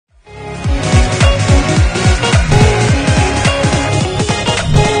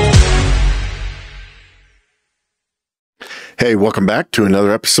Hey, welcome back to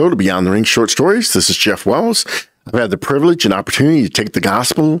another episode of Beyond the Ring Short Stories. This is Jeff Wells. I've had the privilege and opportunity to take the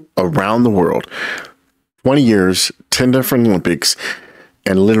gospel around the world. 20 years, 10 different Olympics,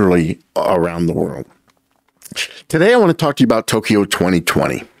 and literally around the world. Today, I want to talk to you about Tokyo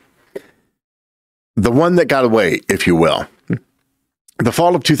 2020. The one that got away, if you will. The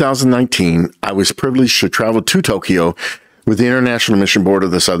fall of 2019, I was privileged to travel to Tokyo with the International Mission Board of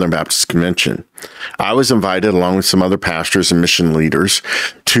the Southern Baptist Convention. I was invited, along with some other pastors and mission leaders,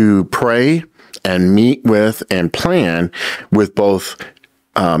 to pray and meet with and plan with both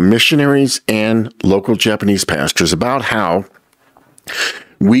missionaries and local Japanese pastors about how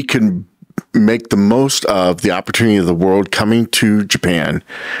we can make the most of the opportunity of the world coming to Japan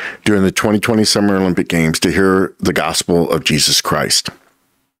during the 2020 Summer Olympic Games to hear the gospel of Jesus Christ.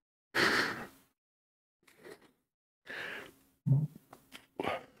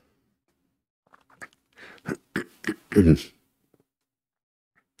 Mm-hmm.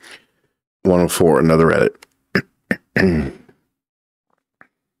 104, another edit.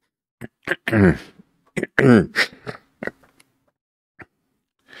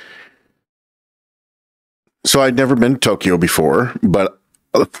 So I'd never been to Tokyo before, but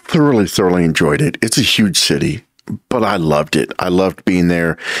I thoroughly enjoyed it. It's a huge city, but I loved it. I loved being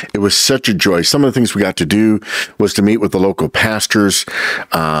there. It was such a joy. Some of the things we got to do was to meet with the local pastors,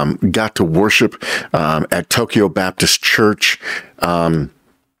 got to worship at Tokyo Baptist Church, and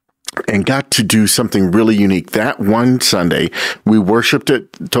got to do something really unique. That one Sunday, we worshiped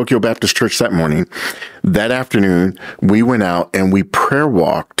at Tokyo Baptist Church that morning. That afternoon, we went out and we prayer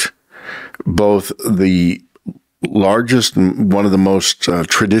walked both the largest, one of the most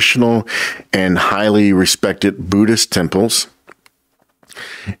traditional and highly respected Buddhist temples.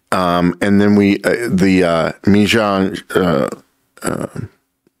 And then the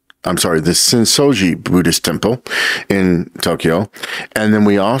Sensoji Buddhist temple in Tokyo. And then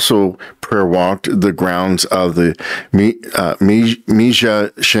we also prayer walked the grounds of the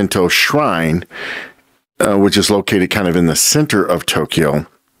Mija Shinto Shrine, which is located kind of in the center of Tokyo.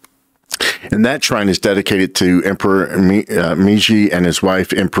 And that shrine is dedicated to Emperor Meiji and his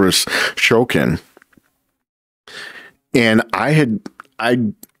wife, Empress Shokin. And I'd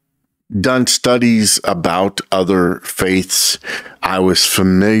done studies about other faiths. I was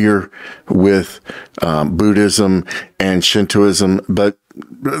familiar with Buddhism and Shintoism, but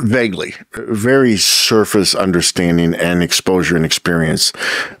vaguely, very surface understanding and exposure and experience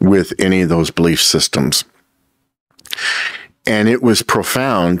with any of those belief systems. And it was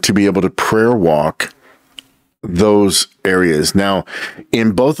profound to be able to prayer walk those areas. Now,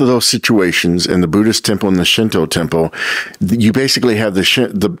 in both of those situations, in the Buddhist temple and the Shinto temple, you basically have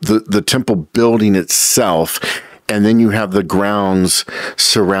the temple building itself, and then you have the grounds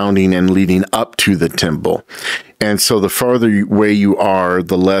surrounding and leading up to the temple. And so the farther away you are,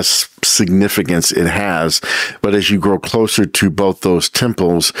 the less significance it has. But as you grow closer to both those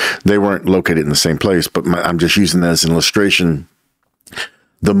temples, they weren't located in the same place, but I'm just using that as an illustration.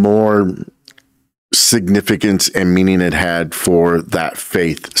 The more significance and meaning it had for that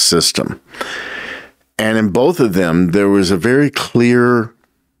faith system. And in both of them, there was a very clear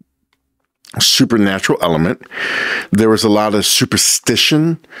supernatural element. There was a lot of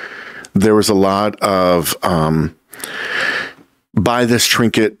superstition. There was a lot of buy this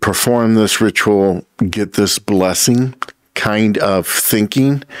trinket, perform this ritual, get this blessing kind of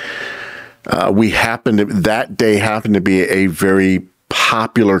thinking. That day happened to be a very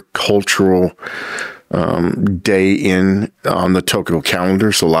popular cultural day on the Tokyo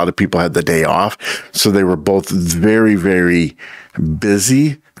calendar. So a lot of people had the day off. So they were both very, very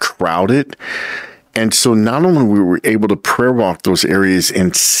busy, crowded. And so not only we were able to prayer walk those areas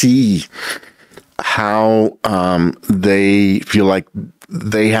and see how they feel like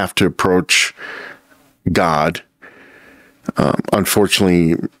they have to approach God,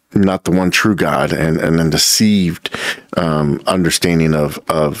 unfortunately, not the one true God, and a deceived understanding of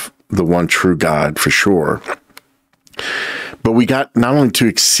the one true God for sure. But we got not only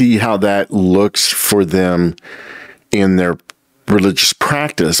to see how that looks for them in their religious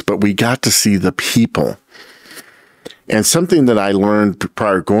practice, but we got to see the people. And something that I learned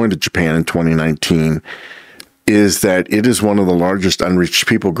prior to going to Japan in 2019 is that it is one of the largest unreached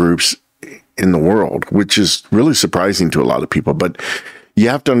people groups in the world, which is really surprising to a lot of people. But you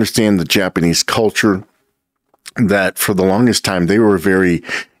have to understand the Japanese culture, that for the longest time, they were a very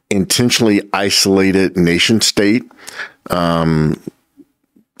intentionally isolated nation state,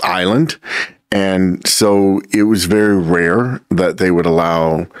 island. And so it was very rare that they would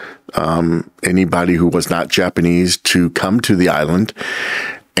allow anybody who was not Japanese to come to the island.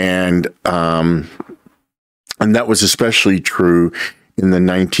 And And that was especially true in the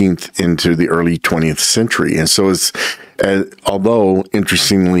 19th into the early 20th century. And so although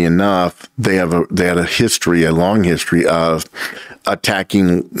interestingly enough, they had a history, a long history of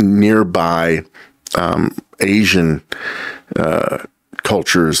attacking nearby Asian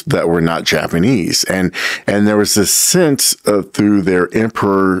cultures that were not Japanese. And there was this sense through their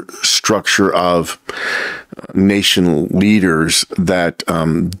emperor structure of nation leaders that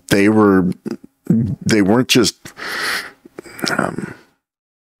they weren't just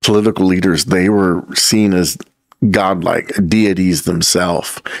political leaders. They were seen as godlike deities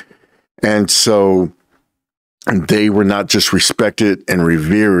themselves. And so they were not just respected and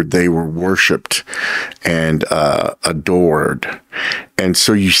revered, they were worshiped and adored. And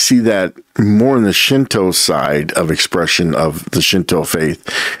so you see that more in the Shinto side of expression of the Shinto faith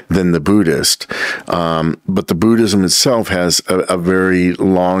than the Buddhist. But the Buddhism itself has a very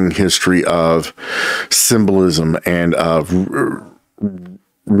long history of symbolism and of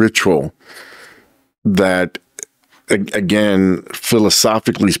ritual that, again,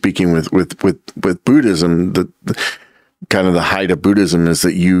 philosophically speaking, with Buddhism, the kind of the height of Buddhism is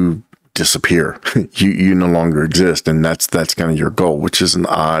that you disappear, you no longer exist, and that's kind of your goal, which is an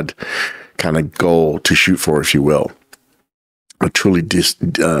odd kind of goal to shoot for, if you will, a truly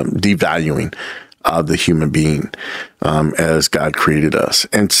devaluing of the human being as God created us.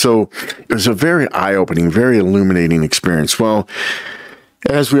 And so it was a very eye-opening, very illuminating experience. Well,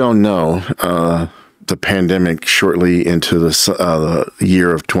 as we all know, the pandemic shortly into the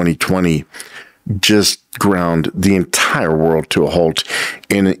year of 2020 just ground the entire world to a halt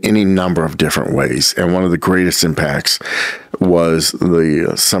in any number of different ways. And one of the greatest impacts was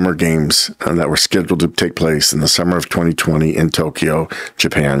the summer games that were scheduled to take place in the summer of 2020 in Tokyo,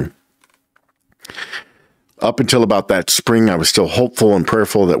 Japan. Up until about that spring, I was still hopeful and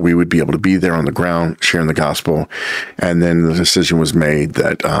prayerful that we would be able to be there on the ground, sharing the gospel. And then the decision was made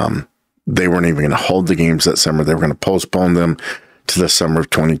that they weren't even going to hold the games that summer. They were going to postpone them to the summer of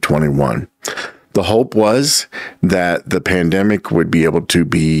 2021. The hope was that the pandemic would be able to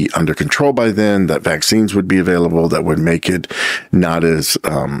be under control by then, that vaccines would be available that would make it not as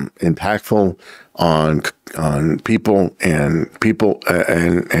impactful on people and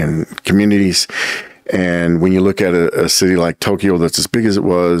communities. And when you look at a city like Tokyo that's as big as it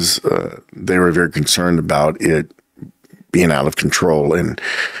was, they were very concerned about it being out of control and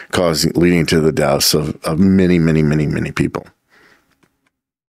leading to the deaths of many, many, many, many people.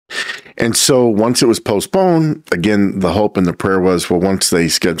 And so once it was postponed, again, the hope and the prayer was, well, once they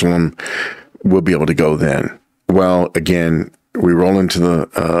schedule them, we'll be able to go then. Well, again, we roll into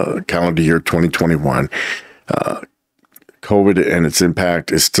the calendar year 2021. COVID and its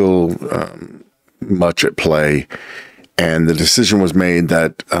impact is still much at play. And the decision was made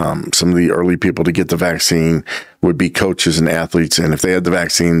that some of the early people to get the vaccine would be coaches and athletes. And if they had the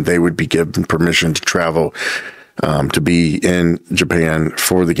vaccine, they would be given permission to travel to be in Japan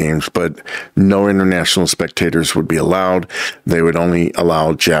for the games. But no international spectators would be allowed. They would only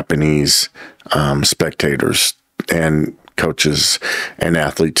allow Japanese spectators and coaches and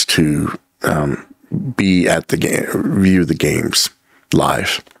athletes to be at the game, view the games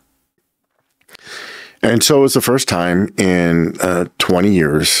live. And so it was the first time in 20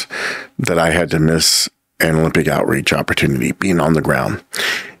 years that I had to miss an Olympic outreach opportunity, being on the ground.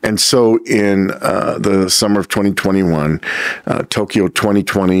 And so in the summer of 2021, Tokyo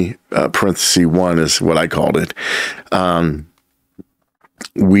 2020, parenthesis 1 is what I called it,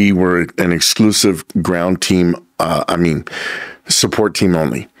 we were an exclusive ground team, support team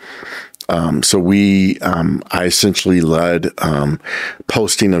only. So I essentially led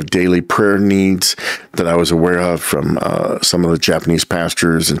posting of daily prayer needs that I was aware of from some of the Japanese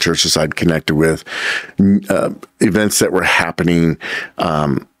pastors and churches I'd connected with, events that were happening,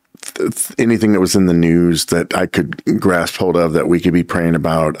 anything that was in the news that I could grasp hold of that we could be praying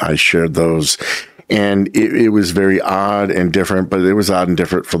about. I shared those. And it was very odd and different, but it was odd and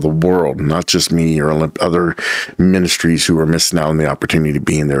different for the world, not just me or other ministries who were missing out on the opportunity of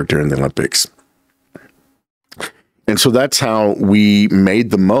being there during the Olympics. And so that's how we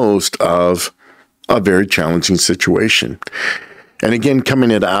made the most of a very challenging situation. And again,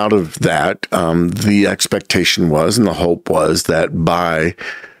 coming out of that, the expectation was and the hope was that by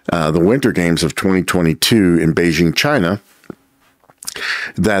the Winter Games of 2022 in Beijing, China,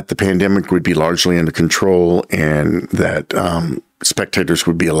 that the pandemic would be largely under control and that spectators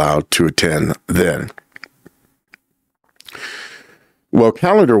would be allowed to attend then. Well,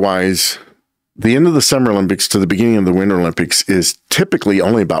 calendar-wise, the end of the Summer Olympics to the beginning of the Winter Olympics is typically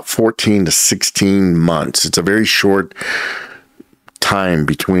only about 14 to 16 months. It's a very short time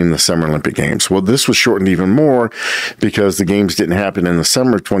between the Summer Olympic Games. Well, this was shortened even more because the games didn't happen in the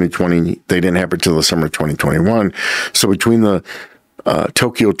summer of 2020. They didn't happen until the summer of 2021. So between the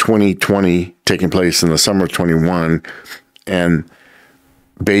Tokyo 2020 taking place in the summer of 21 and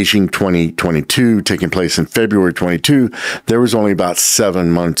Beijing 2022 taking place in February 22, there was only about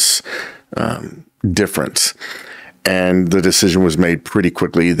 7 months difference. And the decision was made pretty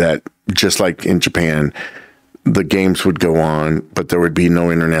quickly that, just like in Japan, the games would go on, but there would be no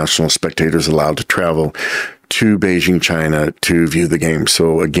international spectators allowed to travel to Beijing, China to view the games.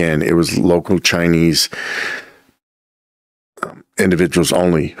 So again, it was local Chinese individuals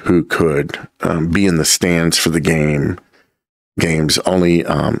only who could be in the stands for the games. Only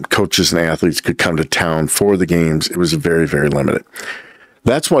coaches and athletes could come to town for the games. It was very, very limited.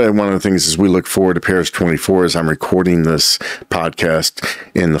 That's why one of the things is we look forward to Paris 24 as I'm recording this podcast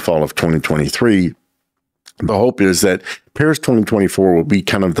in the fall of 2023. The hope is that Paris 2024 will be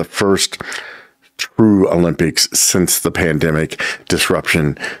kind of the first true Olympics since the pandemic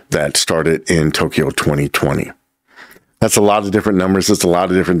disruption that started in Tokyo 2020. That's a lot of different numbers. It's a lot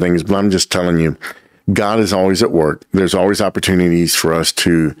of different things, but I'm just telling you, God is always at work. There's always opportunities for us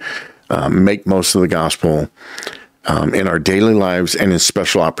to make most of the gospel in our daily lives and in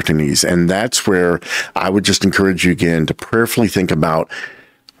special opportunities. And that's where I would just encourage you again to prayerfully think about,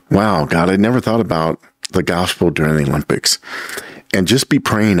 wow, God, I never thought about the gospel during the Olympics. And just be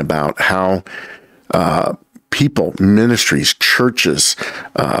praying about how people, ministries, churches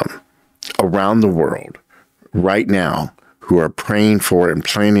around the world right now who are praying for and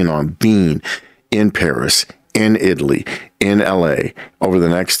planning on being in Paris, in Italy, in LA over the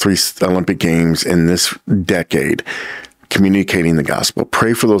next 3 Olympic Games in this decade, communicating the gospel.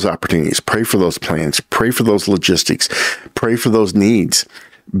 Pray for those opportunities. Pray for those plans. Pray for those logistics. Pray for those needs.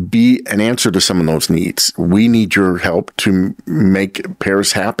 Be an answer to some of those needs. We need your help to make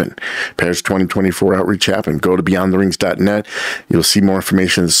Paris happen. Paris 2024 outreach happen. Go to beyondtherings.net. You'll see more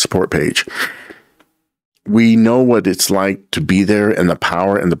information on the support page. We know what it's like to be there and the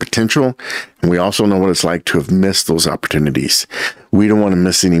power and the potential. And we also know what it's like to have missed those opportunities. We don't want to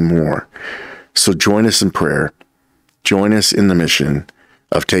miss any more. So join us in prayer. Join us in the mission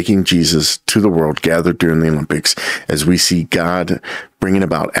of taking Jesus to the world gathered during the Olympics as we see God bringing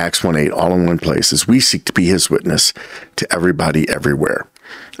about Acts 1:8 all in one place, as we seek to be his witness to everybody everywhere.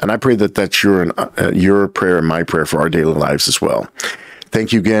 And I pray that that's your prayer and my prayer for our daily lives as well.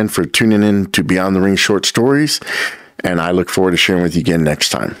 Thank you again for tuning in to Beyond the Ring Short Stories, and I look forward to sharing with you again next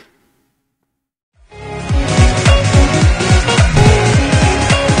time.